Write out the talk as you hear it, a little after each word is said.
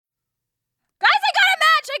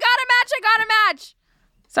got a match.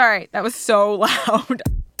 Sorry, that was so loud.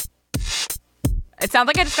 It sounds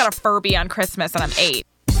like I just got a Furby on Christmas and I'm 8.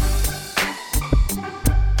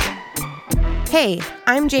 Hey,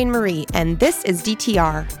 I'm Jane Marie, and this is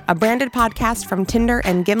DTR, a branded podcast from Tinder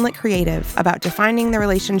and Gimlet Creative about defining the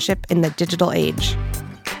relationship in the digital age.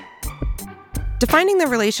 Defining the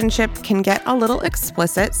relationship can get a little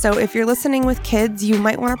explicit, so if you're listening with kids, you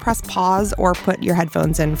might want to press pause or put your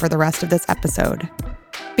headphones in for the rest of this episode.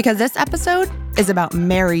 Because this episode is about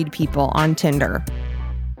married people on Tinder.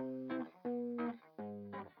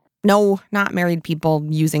 No, not married people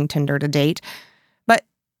using Tinder to date. But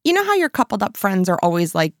you know how your coupled up friends are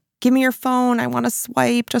always like, give me your phone, I want to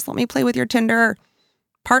swipe, just let me play with your Tinder.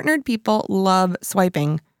 Partnered people love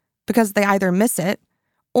swiping because they either miss it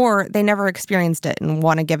or they never experienced it and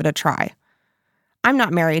want to give it a try. I'm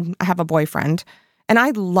not married, I have a boyfriend, and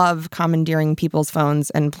I love commandeering people's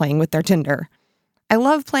phones and playing with their Tinder. I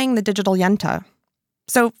love playing the digital yenta.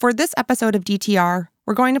 So for this episode of DTR,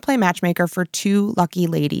 we're going to play matchmaker for 2 lucky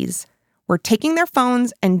ladies. We're taking their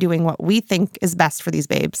phones and doing what we think is best for these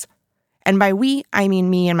babes. And by we, I mean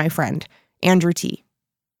me and my friend, Andrew T.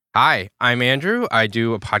 Hi, I'm Andrew. I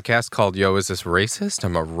do a podcast called Yo, Is This Racist?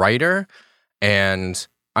 I'm a writer, and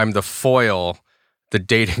I'm the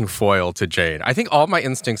dating foil to Jane. I think all my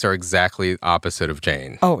instincts are exactly opposite of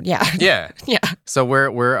Jane. Oh, yeah. Yeah. Yeah. So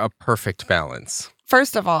we're a perfect balance.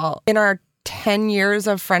 First of all, in our 10 years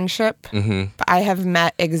of friendship, I have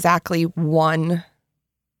met exactly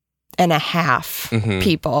 1.5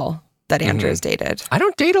 people that Andrew's dated. I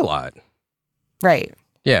don't date a lot. Right.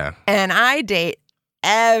 Yeah. And I date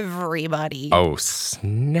everybody. Oh,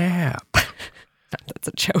 snap. That's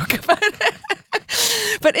a joke.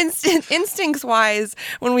 But instincts-wise,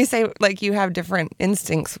 when we say, like, you have different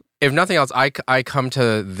instincts. If nothing else, I come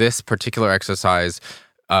to this particular exercise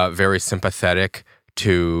very sympathetic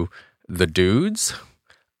to the dudes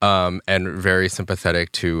and very sympathetic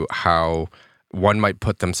to how one might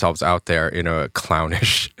put themselves out there in a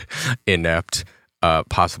clownish, inept,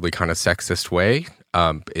 possibly kind of sexist way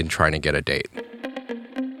in trying to get a date.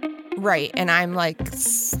 Right. And I'm like,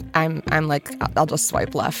 I'll just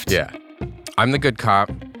swipe left. Yeah. I'm the good cop.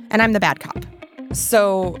 And I'm the bad cop.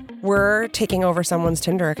 So we're taking over someone's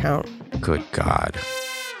Tinder account. Good God.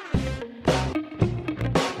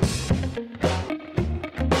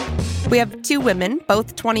 We have 2 women,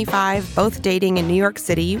 both 25, both dating in New York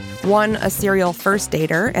City. One a serial first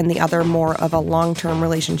dater and the other more of a long-term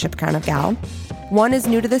relationship kind of gal. One is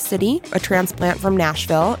new to the city, a transplant from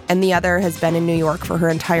Nashville, and the other has been in New York for her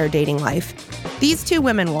entire dating life. These 2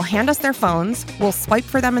 women will hand us their phones, we'll swipe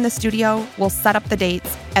for them in the studio, we'll set up the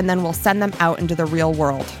dates, and then we'll send them out into the real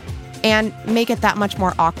world. And make it that much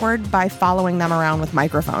more awkward by following them around with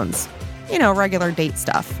microphones. You know, regular date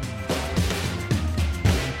stuff.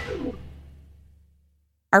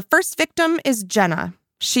 Our first victim is Jenna.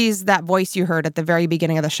 She's that voice you heard at the very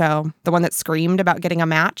beginning of the show, the one that screamed about getting a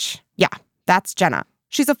match. Yeah, that's Jenna.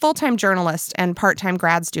 She's a full-time journalist and part-time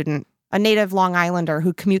grad student, a native Long Islander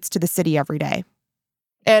who commutes to the city every day.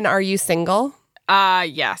 And are you single?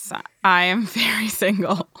 Yes, I am very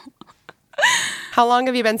single. How long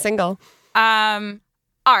have you been single? All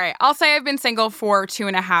right, I'll say I've been single for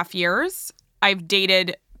 2.5 years. I've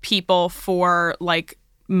dated people for like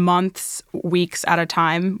months, weeks at a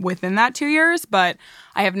time within that 2 years, but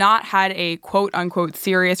I have not had a quote-unquote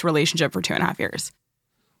serious relationship for 2.5 years.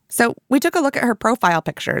 So we took a look at her profile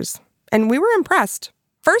pictures, and we were impressed.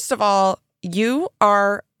 First of all, you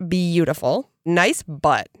are beautiful. Nice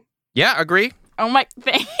butt. Yeah, agree. Oh my,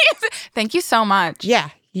 thank you so much.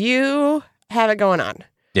 Yeah, you have it going on.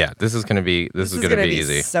 Yeah, this is gonna be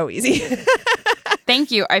easy. So easy. Thank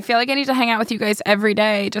you. I feel like I need to hang out with you guys every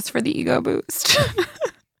day just for the ego boost.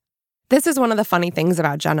 This is one of the funny things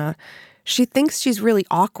about Jenna. She thinks she's really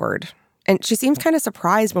awkward, and she seems kind of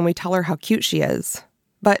surprised when we tell her how cute she is.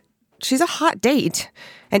 But she's a hot date.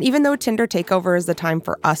 And even though Tinder Takeover is the time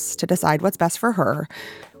for us to decide what's best for her,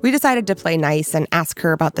 we decided to play nice and ask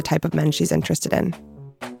her about the type of men she's interested in.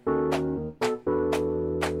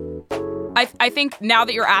 I think now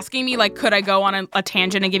that you're asking me, like, could I go on a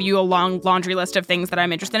tangent and give you a long laundry list of things that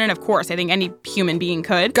I'm interested in? Of course, I think any human being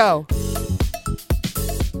could. Go.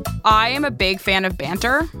 I am a big fan of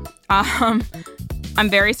banter. I'm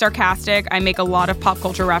very sarcastic. I make a lot of pop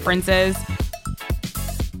culture references.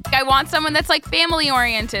 I want someone that's like family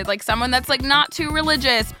oriented, like someone that's like not too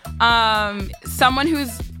religious, someone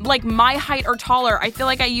who's like my height or taller. I feel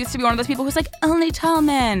like I used to be one of those people who's like only tall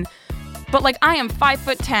men, but like I am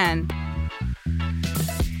 5'10".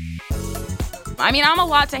 I mean, I'm a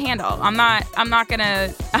lot to handle. I'm not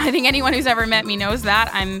gonna, I think anyone who's ever met me knows that.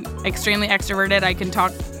 I'm extremely extroverted. I can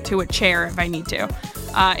talk to a chair if I need to,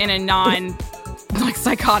 in a like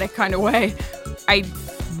psychotic kind of way. I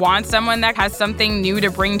want someone that has something new to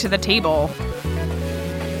bring to the table.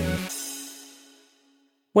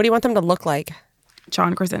 What do you want them to look like?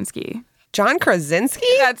 John Krasinski. John Krasinski?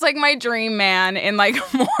 That's like my dream man in like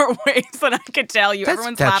more ways than I could tell you.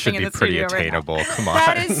 Everyone's laughing in the studio That should be pretty attainable. Come on.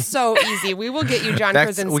 That is so easy. We will get you John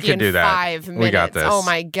Krasinski we can in do that. 5 minutes. We got this. Oh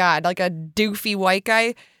my God. Like a doofy white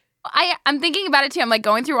guy. I'm thinking about it too. I'm like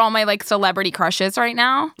going through all my like celebrity crushes right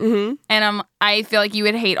now. Mm-hmm. And I feel like you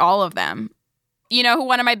would hate all of them. You know who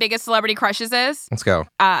one of my biggest celebrity crushes is? Let's go.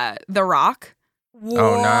 The Rock. What?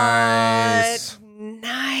 Oh, nice.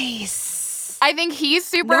 Nice. I think he's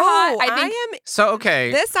super hot.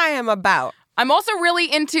 I am about. I'm also really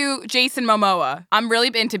into Jason Momoa. I'm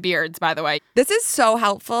really into beards, by the way. This is so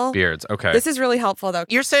helpful. Beards, okay. This is really helpful, though.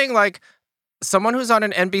 You're saying like someone who's on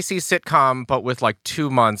an NBC sitcom but with like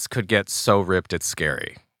 2 months could get so ripped it's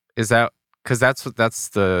scary. Is that because that's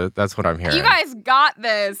what I'm hearing. You guys got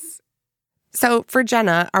this. So for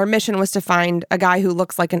Jenna, our mission was to find a guy who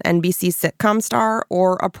looks like an NBC sitcom star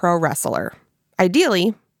or a pro wrestler.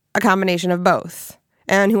 Ideally, a combination of both,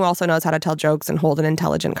 and who also knows how to tell jokes and hold an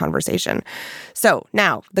intelligent conversation. So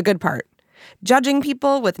now, the good part. Judging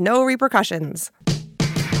people with no repercussions.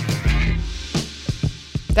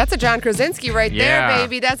 That's a John Krasinski right there,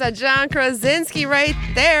 baby. That's a John Krasinski right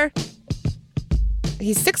there.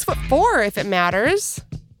 He's 6'4", if it matters.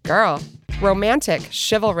 Girl. Romantic,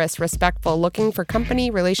 chivalrous, respectful, looking for company,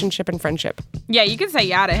 relationship, and friendship. Yeah, you can say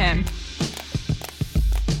yeah to him.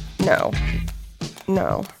 No.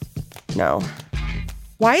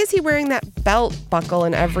 Why is he wearing that belt buckle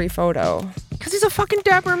in every photo? Because he's a fucking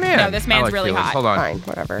dapper man. No, this man's really Felix. hot. Hold on. Fine,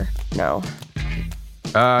 whatever. No.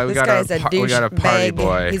 We This got guy's a douche we got a party bag.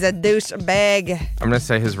 boy. He's a douche bag. I'm going to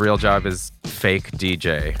say his real job is fake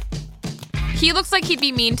DJ. He looks like he'd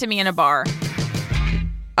be mean to me in a bar.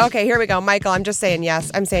 Okay, here we go. Michael, I'm just saying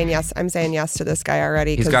yes. I'm saying yes to this guy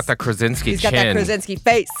already. He's got that Krasinski He's chin. got that Krasinski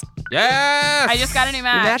face. Yes! I just got a new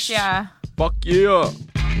match. Yeah. Fuck yeah.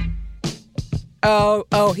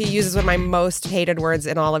 Oh, he uses one of my most hated words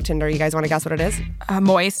in all of Tinder. You guys want to guess what it is?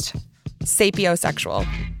 Moist. Sapiosexual.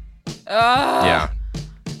 Yeah.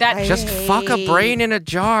 That Just fuck a brain in a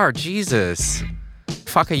jar. Jesus.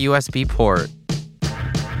 Fuck a USB port.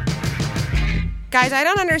 Guys, I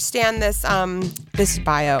don't understand this this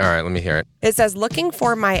bio. All right, let me hear it. It says, looking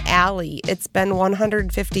for my alley. It's been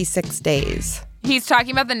 156 days. He's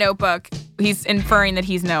talking about The Notebook. He's inferring that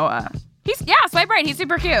he's Noah. Swipe right. He's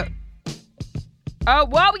super cute. Oh,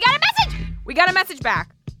 whoa, we got a message. We got a message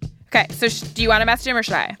back. Okay, so do you want to message him or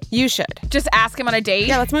should I? You should. Just ask him on a date?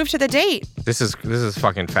 Yeah, let's move to the date. This is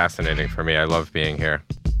fucking fascinating for me. I love being here.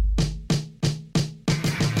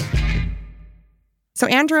 So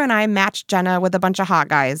Andrew and I matched Jenna with a bunch of hot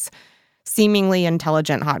guys, seemingly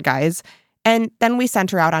intelligent hot guys, and then we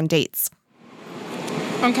sent her out on dates.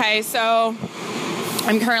 Okay, so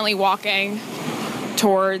I'm currently walking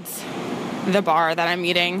towards the bar that I'm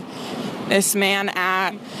meeting this man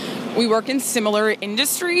at. We work in similar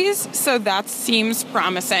industries, so that seems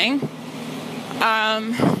promising.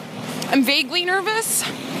 I'm vaguely nervous,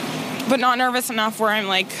 but not nervous enough where I'm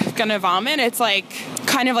like gonna vomit. It's like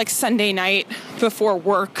kind of like Sunday night before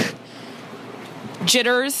work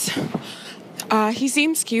jitters. He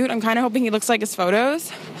seems cute. I'm kind of hoping he looks like his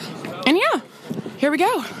photos. And yeah, here we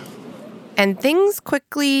go. And things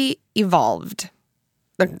quickly evolved.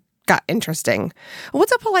 It got interesting.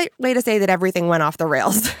 What's a polite way to say that everything went off the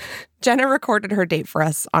rails? Jenna recorded her date for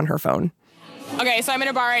us on her phone. Okay, so I'm in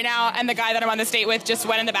a bar right now, and the guy that I'm on this date with just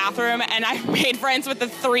went in the bathroom, and I made friends with the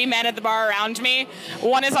 3 men at the bar around me.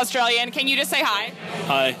 One is Australian. Can you just say hi?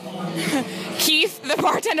 Hi. Keith, the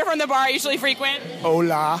bartender from the bar I usually frequent.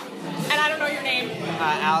 Hola. And I don't know your name.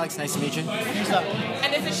 Alex, nice to meet you.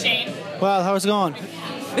 And this is Shane. Well, how's it going?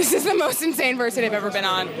 This is the most insane first date I've ever been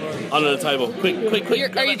on. Under the table. Quick.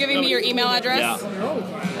 Are you giving me your email address?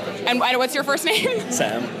 Yeah. And what's your first name?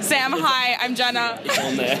 Sam. Sam, hi, I'm Jenna. It's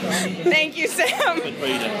on there. Thank you, Sam.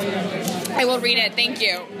 Read it. I will read it. Thank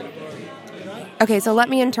you. Okay, so let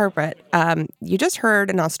me interpret. You just heard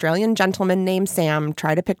an Australian gentleman named Sam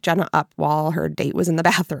try to pick Jenna up while her date was in the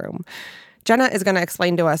bathroom. Jenna is going to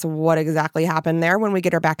explain to us what exactly happened there when we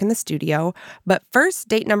get her back in the studio. But first,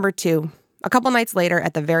 date number 2, a couple nights later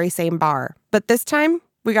at the very same bar. But this time,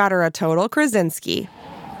 we got her a total Krasinski.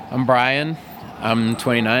 I'm Brian. I'm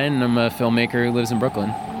 29, and I'm a filmmaker who lives in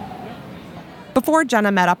Brooklyn. Before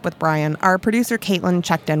Jenna met up with Brian, our producer Caitlin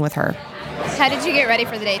checked in with her. How did you get ready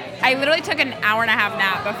for the date? I literally took an hour and a half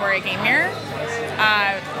nap before I came here.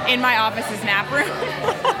 in my office's nap room.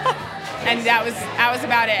 And that was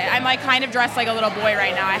about it. I'm like kind of dressed like a little boy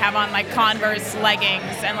right now. I have on like Converse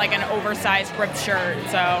leggings and like an oversized ripped shirt.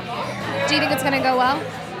 So, do you think it's gonna go well?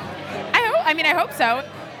 I hope so.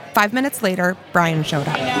 5 minutes later, Brian showed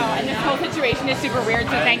up. I know, and this whole situation is super weird.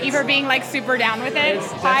 So thank you for being like super down with it.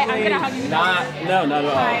 Hi, I'm gonna hug you. Not at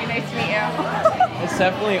all. Hi, nice to meet you. It's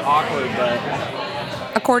definitely awkward, but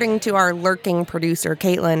According to our lurking producer,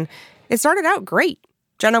 Caitlin, it started out great.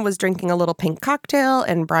 Jenna was drinking a little pink cocktail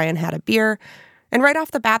and Brian had a beer. And right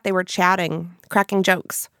off the bat, they were chatting, cracking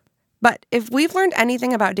jokes. But if we've learned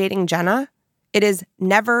anything about dating Jenna, it is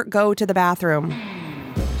never go to the bathroom.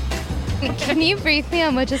 Can you brief me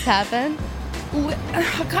on what just happened?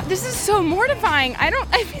 Oh, God, this is so mortifying.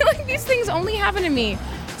 I feel like these things only happen to me.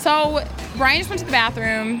 So Brian just went to the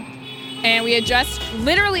bathroom and we had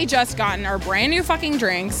literally just gotten our brand new fucking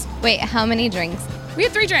drinks. Wait, how many drinks? We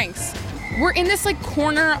had 3 drinks. We're in this like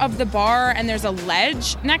corner of the bar and there's a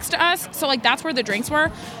ledge next to us. So like that's where the drinks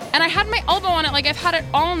were. And I had my elbow on it, like I've had it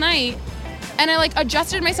all night. And I like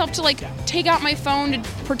adjusted myself to like take out my phone to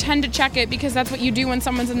pretend to check it because that's what you do when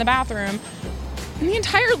someone's in the bathroom. And the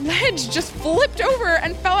entire ledge just flipped over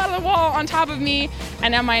and fell out of the wall on top of me.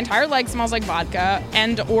 And now my entire leg smells like vodka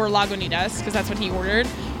or Lagunitas because that's what he ordered.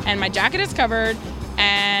 And my jacket is covered.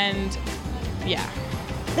 And yeah.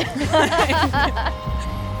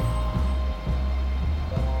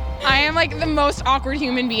 I am like the most awkward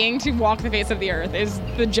human being to walk the face of the earth is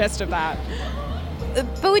the gist of that.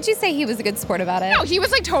 But would you say he was a good sport about it? No, he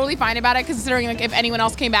was like totally fine about it considering like if anyone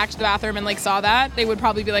else came back to the bathroom and like saw that, they would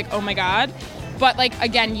probably be like, oh my God. But like,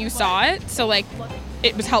 again, you saw it. So like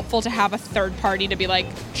it was helpful to have a third party to be like,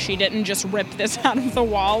 she didn't just rip this out of the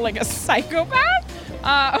wall like a psychopath.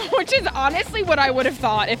 Which is honestly what I would have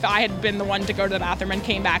thought if I had been the one to go to the bathroom and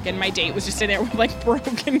came back and my date was just sitting there with like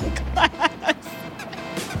broken glass.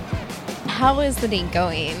 How is the date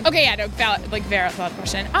going? Okay, yeah, no, valid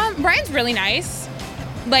question. Brian's really nice.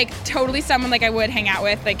 Like, totally someone like I would hang out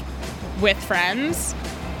with, like, with friends.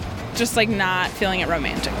 Just, like, not feeling it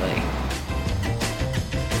romantically.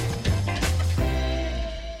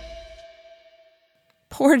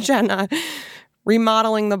 Poor Jenna.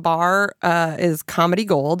 Remodeling the bar is comedy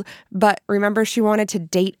gold. But remember, she wanted to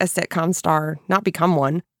date a sitcom star, not become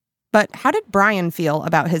one. But how did Brian feel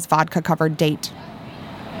about his vodka-covered date?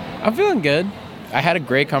 I'm feeling good. I had a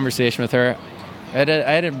great conversation with her. I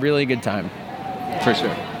had a really good time, for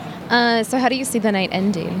sure. So how do you see the night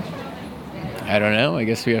ending? I don't know. I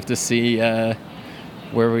guess we have to see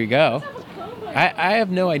where we go. I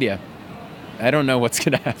have no idea. I don't know what's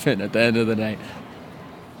going to happen at the end of the night.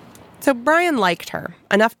 So Brian liked her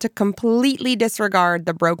enough to completely disregard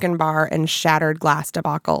the broken bar and shattered glass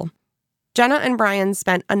debacle. Jenna and Brian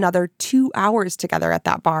spent another 2 hours together at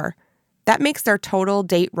that bar. That makes their total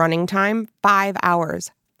date running time 5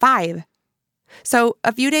 hours. 5. So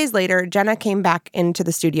a few days later, Jenna came back into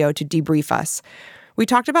the studio to debrief us. We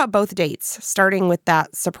talked about both dates, starting with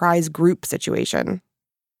that surprise group situation.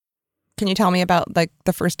 Can you tell me about like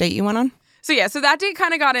the first date you went on? So that date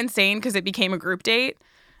kind of got insane because it became a group date.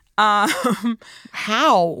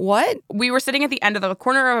 How? What? We were sitting at the end of the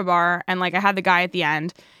corner of a bar and like I had the guy at the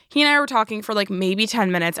end. He and I were talking for like maybe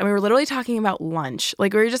 10 minutes and we were literally talking about lunch.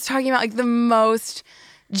 Like we were just talking about like the most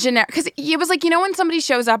generic, because it was like, you know, when somebody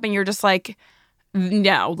shows up and you're just like,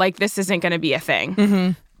 no, like this isn't going to be a thing.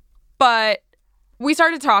 Mm-hmm. But we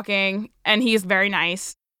started talking and he's very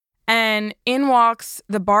nice. And in walks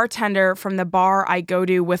the bartender from the bar I go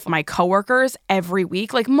to with my coworkers every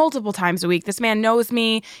week, like multiple times a week. This man knows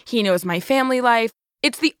me. He knows my family life.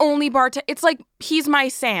 It's the only bartender. It's like he's my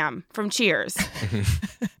Sam from Cheers.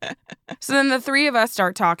 So then the 3 of us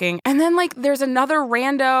start talking. And then like there's another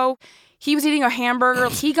rando. He was eating a hamburger.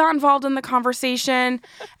 He got involved in the conversation.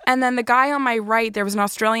 And then the guy on my right, there was an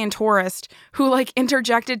Australian tourist who like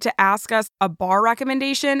interjected to ask us a bar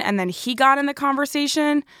recommendation. And then he got in the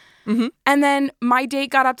conversation. Mm-hmm. And then my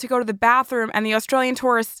date got up to go to the bathroom and the Australian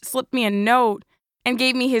tourist slipped me a note and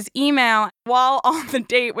gave me his email while on the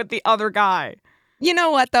date with the other guy. You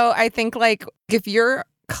know what, though? I think, like, if you're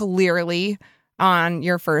clearly on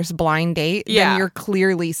your first blind date, then you're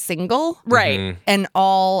clearly single. Right. Mm-hmm. And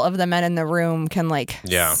all of the men in the room can, like,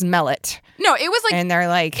 smell it. No, it was like... And they're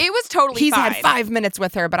like... It was totally He's fine. had 5 minutes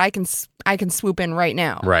with her, but I can swoop in right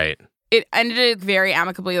now. Right. It ended very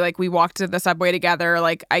amicably. Like, we walked to the subway together.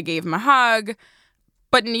 Like, I gave him a hug.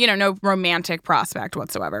 But, you know, no romantic prospect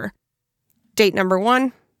whatsoever. Date number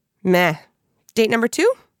 1, meh. Date number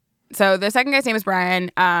 2? So the second guy's name is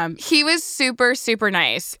Brian. He was super, super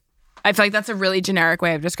nice. I feel like that's a really generic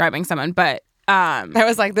way of describing someone, but I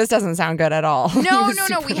was like, this doesn't sound good at all. No.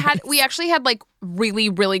 We actually had like really,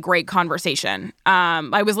 really great conversation.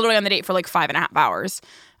 I was literally on the date for like 5.5 hours.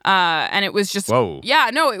 And it was just, Whoa. Yeah,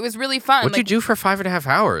 no, it was really fun. What'd you do for 5.5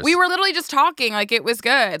 hours? We were literally just talking. Like, it was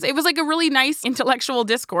good. It was like a really nice intellectual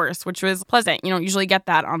discourse, which was pleasant. You don't usually get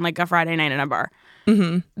that on like a Friday night in a bar.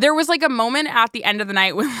 Mm-hmm. There was like a moment at the end of the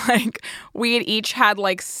night when like we had each had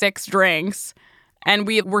like 6 drinks and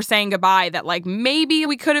we were saying goodbye, that like maybe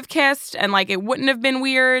we could have kissed and like it wouldn't have been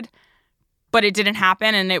weird, but it didn't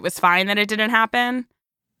happen and it was fine that it didn't happen.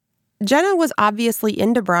 Jenna was obviously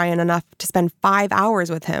into Brian enough to spend 5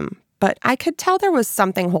 hours with him, but I could tell there was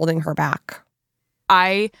something holding her back.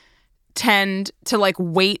 I tend to like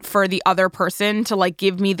wait for the other person to like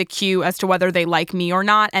give me the cue as to whether they like me or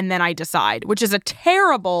not, and then I decide, which is a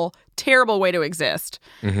terrible, terrible way to exist.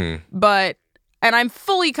 Mm-hmm. And I'm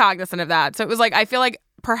fully cognizant of that. So it was like, I feel like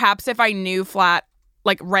perhaps if I knew flat,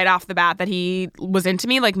 like right off the bat that he was into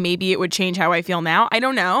me, like maybe it would change how I feel now. I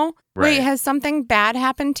don't know. Right. Wait, has something bad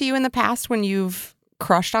happened to you in the past when you've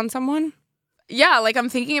crushed on someone? Yeah, like I'm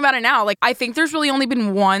thinking about it now. Like I think there's really only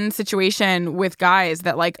been one situation with guys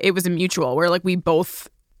that like it was a mutual, where like we both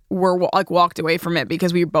were like walked away from it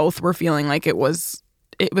because we both were feeling like it was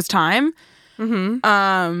time.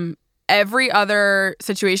 Mm-hmm. Every other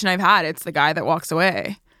situation I've had, it's the guy that walks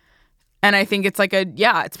away. And I think it's like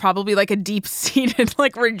it's probably like a deep-seated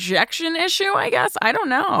like rejection issue, I guess. I don't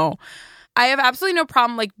know. I have absolutely no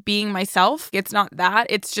problem like being myself. It's not that.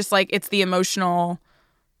 It's just like it's the emotional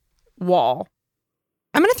wall.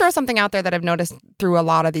 I'm going to throw something out there that I've noticed through a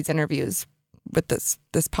lot of these interviews with this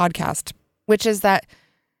podcast, which is that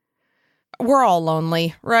we're all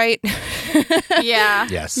lonely, right? Yeah.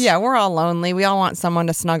 Yes. Yeah, we're all lonely. We all want someone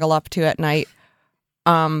to snuggle up to at night.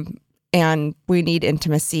 And we need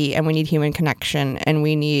intimacy, and we need human connection, and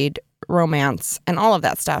we need romance and all of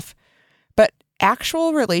that stuff. But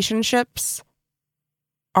actual relationships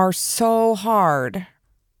are so hard.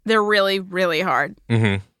 They're really, really hard.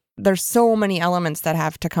 Mm-hmm. There's so many elements that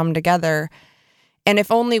have to come together. And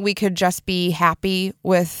if only we could just be happy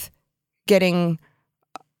with getting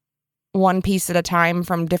one piece at a time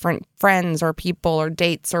from different friends or people or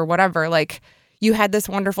dates or whatever. Like, you had this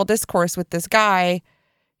wonderful discourse with this guy,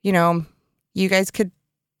 you know, you guys could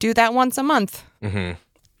do that once a month.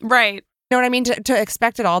 Mm-hmm. Right. You know what I mean? To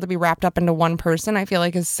expect it all to be wrapped up into one person, I feel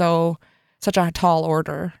like is such a tall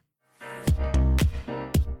order.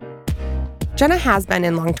 Jenna has been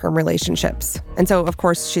in long-term relationships. And so, of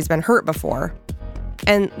course, she's been hurt before.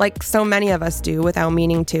 And like so many of us do without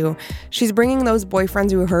meaning to, she's bringing those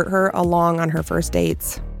boyfriends who hurt her along on her first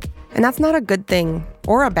dates. And that's not a good thing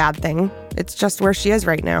or a bad thing. It's just where she is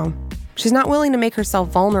right now. She's not willing to make herself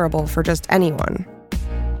vulnerable for just anyone.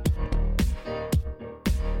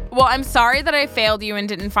 Well, I'm sorry that I failed you and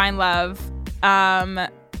didn't find love. But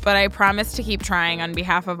I promise to keep trying on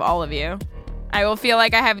behalf of all of you. I will feel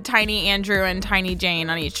like I have Tiny Andrew and Tiny Jane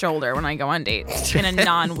on each shoulder when I go on dates in a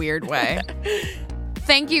non-weird way.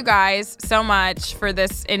 Thank you guys so much for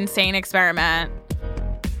this insane experiment.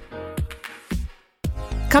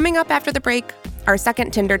 Coming up after the break, our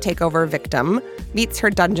second Tinder takeover victim meets her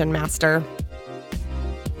dungeon master.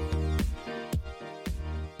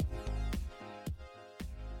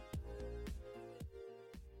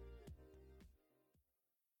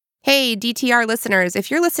 Hey, DTR listeners, if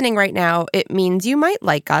you're listening right now, it means you might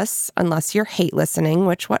like us, unless you're hate listening,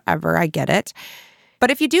 which whatever, I get it. But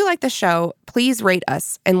if you do like the show, please rate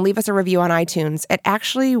us and leave us a review on iTunes. It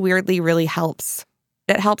actually weirdly really helps.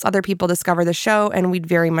 It helps other people discover the show, and we'd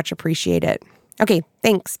very much appreciate it. Okay,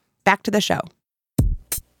 thanks. Back to the show.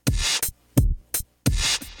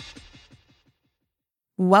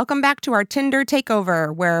 Welcome back to our Tinder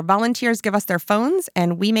takeover, where volunteers give us their phones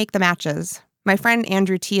and we make the matches. My friend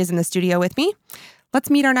Andrew T is in the studio with me.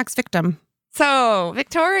 Let's meet our next victim. So,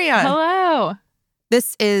 Victoria. Hello.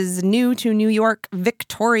 This is new to New York,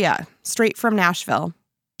 Victoria, straight from Nashville.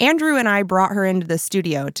 Andrew and I brought her into the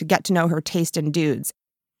studio to get to know her taste in dudes.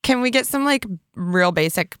 Can we get some, like, real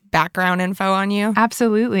basic background info on you?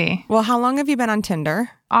 Absolutely. Well, how long have you been on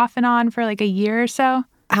Tinder? Off and on for like a year or so.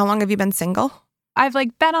 How long have you been single? I've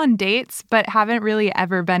like been on dates, but haven't really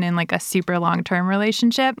ever been in like a super long-term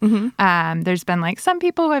relationship. Mm-hmm. There's been like some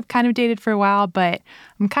people who I've kind of dated for a while, but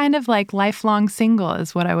I'm kind of like lifelong single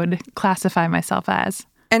is what I would classify myself as.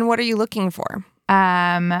 And what are you looking for?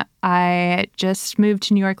 I just moved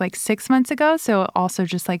to New York like 6 months ago, so also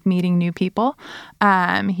just like meeting new people.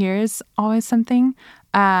 Here's always something.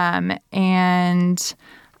 And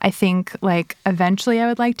I think like eventually I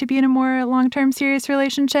would like to be in a more long-term serious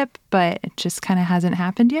relationship, but it just kind of hasn't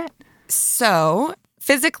happened yet. So,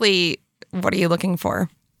 physically, what are you looking for?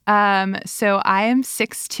 So I am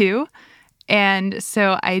 6'2". And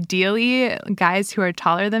so ideally, guys who are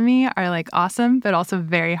taller than me are like awesome, but also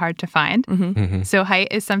very hard to find. So height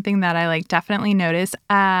is something that I like definitely notice.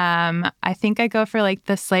 I think I go for like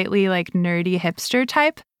the slightly like nerdy hipster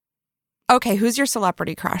type. Okay, who's your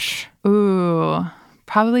celebrity crush? Ooh,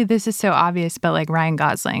 probably this is so obvious, but like Ryan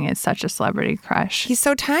Gosling is such a celebrity crush. He's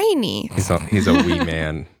so tiny. He's a wee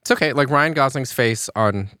man. It's okay, like Ryan Gosling's face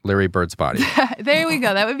on Larry Bird's body. There we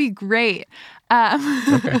go. That would be great.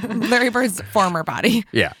 Larry Bird's former body.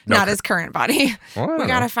 Yeah. Not his current body. Well, We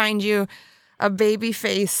gotta find you a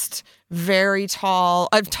baby-faced, very tall,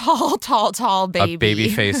 a tall baby. a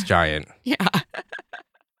baby-faced giant. Yeah.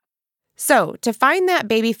 So, to find that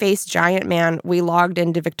baby-faced giant man, we logged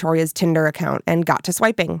into Victoria's Tinder account and got to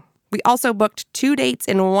swiping. We also booked 2 dates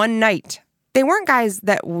in one night. They weren't guys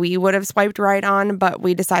that we would have swiped right on, but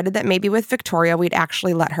we decided that maybe with Victoria, we'd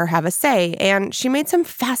actually let her have a say, and she made some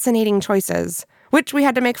fascinating choices, which we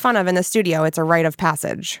had to make fun of in the studio. It's a rite of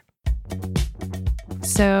passage.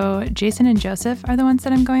 So Jason and Joseph are the ones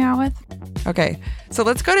that I'm going out with? Okay, so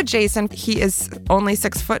let's go to Jason. He is only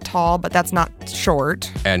 6 foot tall, but that's not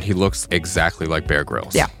short. And he looks exactly like Bear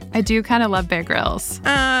Grylls. Yeah. I do kind of love Bear Grylls.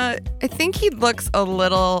 I think he looks a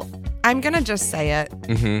little, I'm gonna just say it,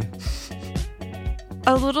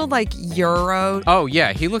 a little like Euro. Oh,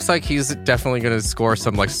 yeah. He looks like he's definitely going to score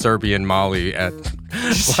some like Serbian Mali at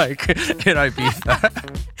like in Ibiza.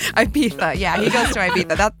 Ibiza, yeah, he goes to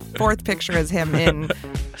Ibiza. That fourth picture is him in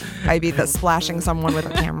Ibiza splashing someone with a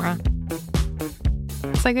camera.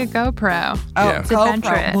 It's like a GoPro. Oh, Yeah. It's GoPro.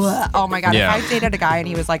 adventurous. Blah. Oh my God, Yeah. if I dated a guy and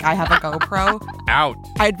he was like, I have a GoPro, Out.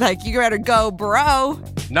 I'd be like, you better go, bro.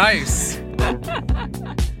 Nice.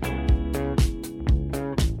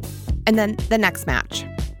 And then the next match.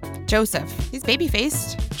 Joseph. He's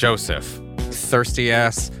baby-faced. Joseph. Thirsty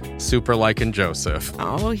ass, super liking Joseph.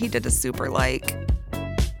 Oh, he did a super like.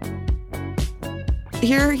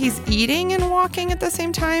 Here he's eating and walking at the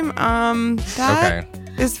same time. That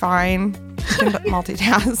is fine. He can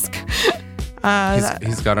multitask.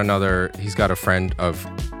 He's got a friend of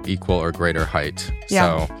equal or greater height.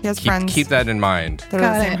 Yeah, So he has friends. keep that in mind. They're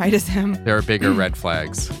the same height as him. There are bigger red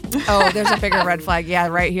flags. Oh, there's a bigger red flag. Yeah,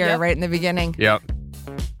 right here, right in the beginning. Yep.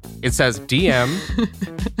 It says DM,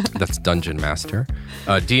 that's Dungeon Master,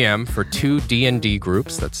 DM for 2 D&D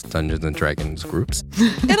groups, that's Dungeons and Dragons groups.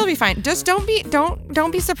 It'll be fine. Just don't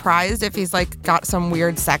be surprised if he's like got some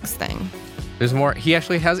weird sex thing. There's more. He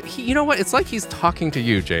actually has, you know what? It's like he's talking to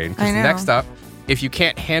you, Jane. 'Cause I know. next up, if you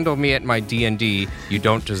can't handle me at my D&D, you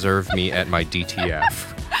don't deserve me at my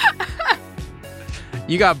DTF.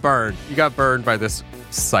 You got burned. You got burned by this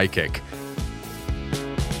psychic.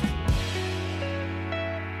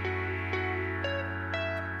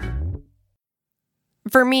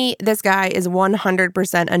 For me, this guy is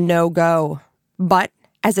 100% a no-go. But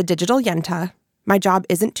as a digital yenta, my job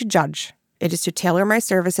isn't to judge. It is to tailor my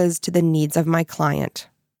services to the needs of my client.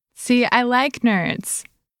 See, I like nerds.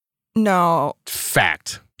 No.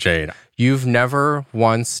 Fact, Jane. You've never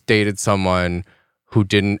once dated someone who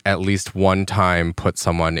didn't at least one time put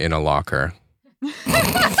someone in a locker.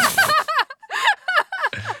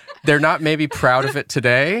 They're not maybe proud of it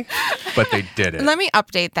today, but they did it. Let me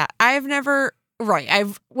update that. I've never... Right.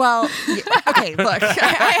 Okay, look.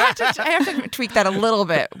 I have to tweak that a little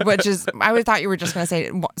bit, which is, I thought you were just going to say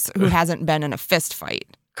who hasn't been in a fist fight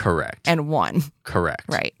Correct. and won. Correct.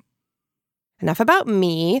 Right. Enough about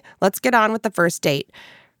me. Let's get on with the first date.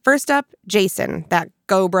 First up, Jason, that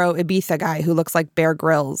GoBro Ibiza guy who looks like Bear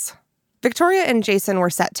Grylls. Victoria and Jason were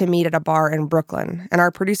set to meet at a bar in Brooklyn, and our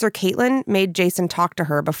producer Caitlin made Jason talk to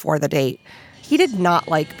her before the date. He did not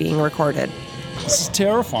like being recorded. This is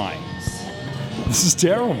terrifying. This is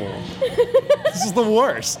terrible. This is the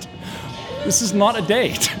worst. This is not a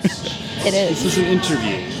date. It This is. is an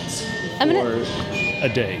interview. Or a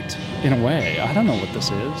date, in a way. I don't know what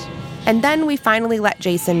this is. And then we finally let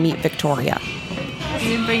Jason meet Victoria. You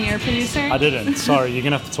didn't bring your producer? I didn't. Sorry, you're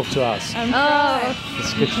going to have to talk to us. Oh,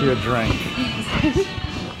 Let's get you a drink.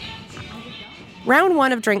 Round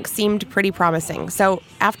 1 of drinks seemed pretty promising, so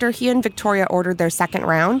after he and Victoria ordered their second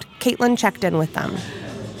round, Caitlin checked in with them.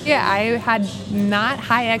 Yeah, I had not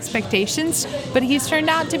high expectations, but he's turned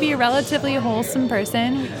out to be a relatively wholesome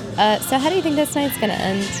person. so how do you think this night's gonna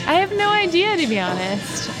end? I have no idea, to be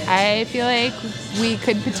honest. I feel like we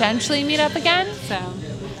could potentially meet up again,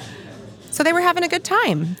 So they were having a good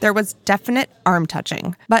time. There was definite arm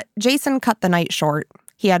touching. But Jason cut the night short.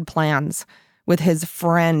 He had plans with his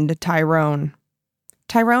friend Tyrone.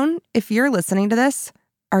 Tyrone, if you're listening to this,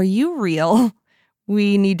 are you real?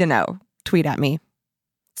 We need to know. Tweet at me.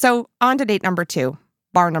 So on to date number 2,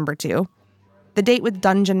 bar number 2. the date with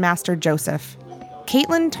Dungeon Master Joseph.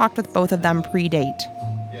 Caitlin talked with both of them pre-date.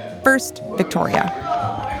 First, Victoria.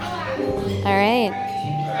 All right.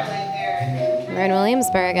 We're in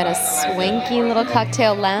Williamsburg at a swanky little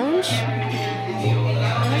cocktail lounge.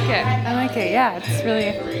 I like it. Yeah, it's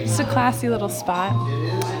really just a classy little spot.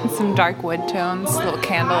 And some dark wood tones, a little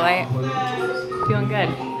candlelight. Feeling good.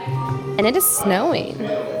 And it is snowing. Quite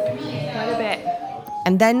a bit.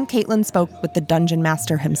 And then Caitlin spoke with the Dungeon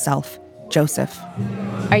Master himself, Joseph.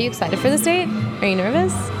 Are you excited for this date? Are you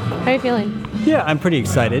nervous? How are you feeling? Yeah, I'm pretty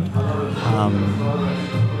excited.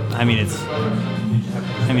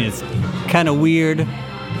 It's kind of weird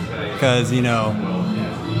because, of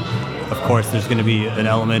course there's going to be an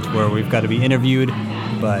element where we've got to be interviewed,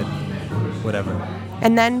 but whatever.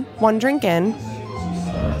 And then, one drink in,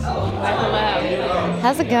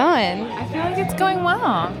 How's it going? I feel like it's going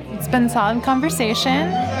well. It's been solid conversation,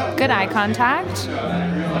 good eye contact.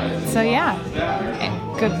 So yeah,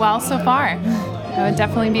 good well so far. I would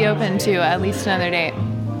definitely be open to at least another date.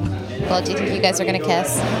 Well, do you think you guys are going to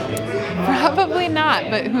kiss? Probably not,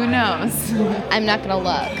 but who knows? I'm not going to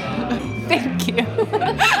look. Thank you.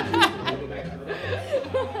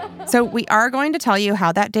 So we are going to tell you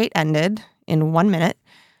how that date ended in 1 minute.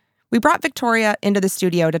 We brought Victoria into the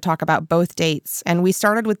studio to talk about both dates, and we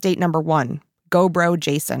started with date number 1, Go Bro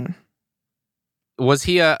Jason. Was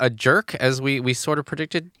he a jerk, as we sort of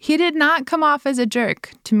predicted? He did not come off as a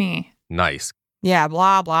jerk to me. Nice. Yeah,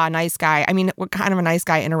 blah, blah, nice guy. I mean, what kind of a nice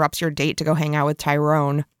guy interrupts your date to go hang out with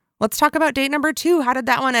Tyrone? Let's talk about date number 2. How did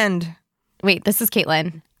that one end? Wait, this is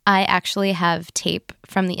Caitlin. I actually have tape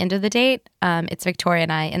from the end of the date. It's Victoria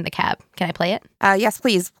and I in the cab. Can I play it? Yes,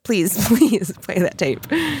 please play that tape.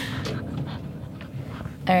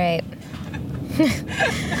 All right.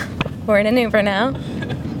 We're in an Uber now.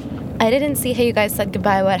 I didn't see how you guys said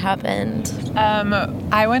goodbye. What happened?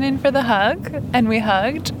 I went in for the hug, and we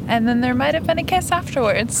hugged, and then there might have been a kiss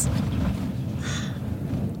afterwards.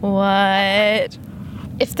 What?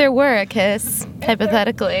 If there were a kiss,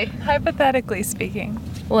 hypothetically. Hypothetically speaking.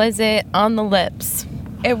 Was it on the lips?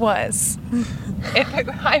 It was. If it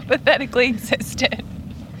hypothetically existed.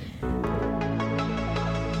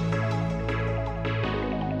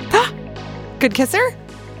 Good kisser?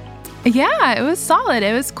 Yeah, it was solid.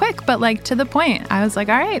 It was quick, but to the point. I was like,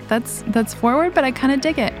 all right, that's forward, but I kind of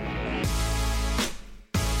dig it.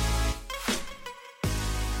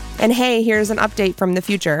 And hey, here's an update from the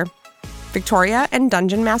future. Victoria and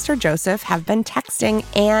Dungeon Master Joseph have been texting,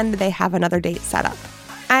 and they have another date set up.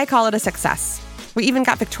 I call it a success. We even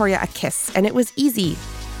got Victoria a kiss, and it was easy.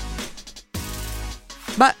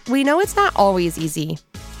 But we know it's not always easy.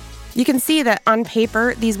 You can see that on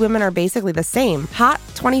paper, these women are basically the same. Hot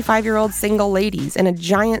 25-year-old single ladies in a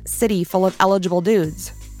giant city full of eligible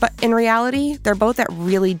dudes. But in reality, they're both at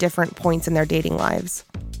really different points in their dating lives.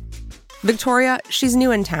 Victoria, she's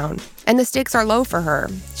new in town, and the stakes are low for her.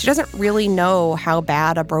 She doesn't really know how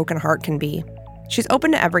bad a broken heart can be. She's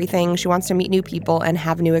open to everything, she wants to meet new people and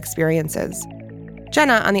have new experiences.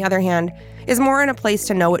 Jenna, on the other hand, is more in a place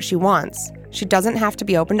to know what she wants. She doesn't have to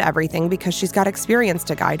be open to everything because she's got experience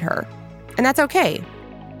to guide her. And that's okay.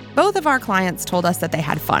 Both of our clients told us that they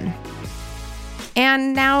had fun.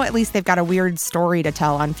 And now at least they've got a weird story to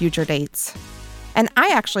tell on future dates. And I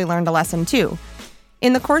actually learned a lesson too.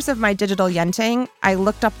 In the course of my digital yenting, I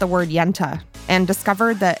looked up the word yenta and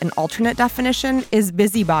discovered that an alternate definition is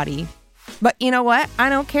busybody. But you know what? I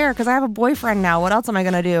don't care because I have a boyfriend now. What else am I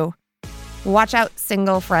going to do? Watch out,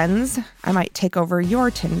 single friends. I might take over your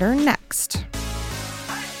Tinder next.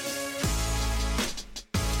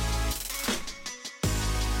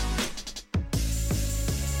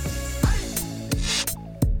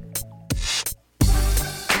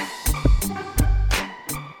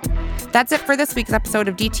 That's it for this week's episode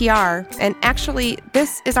of DTR. And actually,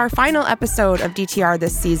 this is our final episode of DTR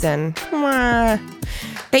this season.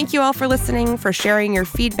 Thank you all for listening, for sharing your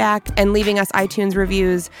feedback, and leaving us iTunes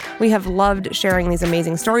reviews. We have loved sharing these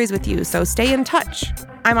amazing stories with you, so stay in touch.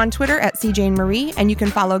 I'm on Twitter at CJaneMarie, and you can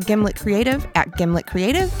follow Gimlet Creative at Gimlet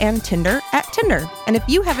Creative and Tinder at Tinder. And if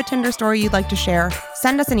you have a Tinder story you'd like to share,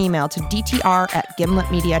 send us an email to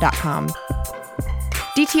dtr@gimletmedia.com.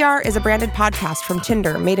 DTR is a branded podcast from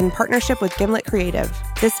Tinder made in partnership with Gimlet Creative.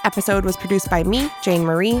 This episode was produced by me, Jane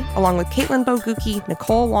Marie, along with Caitlin Bogucki,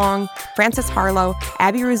 Nicole Wong, Francis Harlow,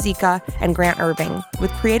 Abby Ruzicka, and Grant Irving,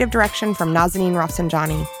 with creative direction from Nazanin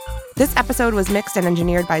Rafsanjani. This episode was mixed and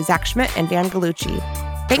engineered by Zach Schmidt and Dan Gallucci.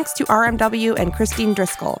 Thanks to RMW and Christine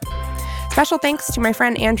Driscoll. Special thanks to my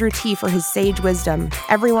friend Andrew T. for his sage wisdom.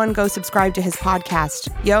 Everyone go subscribe to his podcast,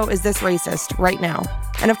 Yo, Is This Racist, right now.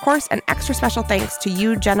 And of course, an extra special thanks to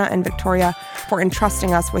you, Jenna and Victoria, for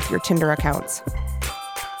entrusting us with your Tinder accounts.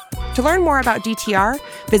 To learn more about DTR,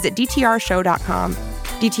 visit dtrshow.com.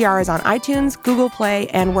 DTR is on iTunes, Google Play,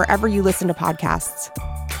 and wherever you listen to podcasts.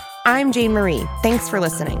 I'm Jane Marie. Thanks for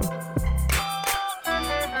listening.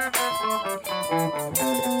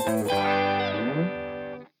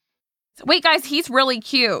 Wait, guys, he's really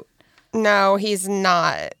cute. No, he's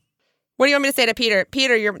not. What do you want me to say to Peter?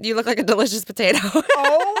 Peter, you look like a delicious potato.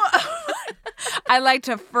 I like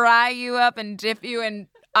to fry you up and dip you in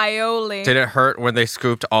aioli. Did it hurt when they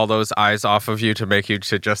scooped all those eyes off of you to make you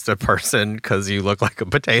to just a person because you look like a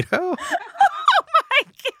potato?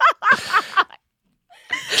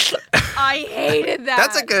 I hated that.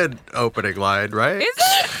 That's a good opening line, right? Is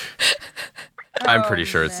it? I'm pretty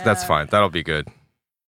sure that's fine. That'll be good.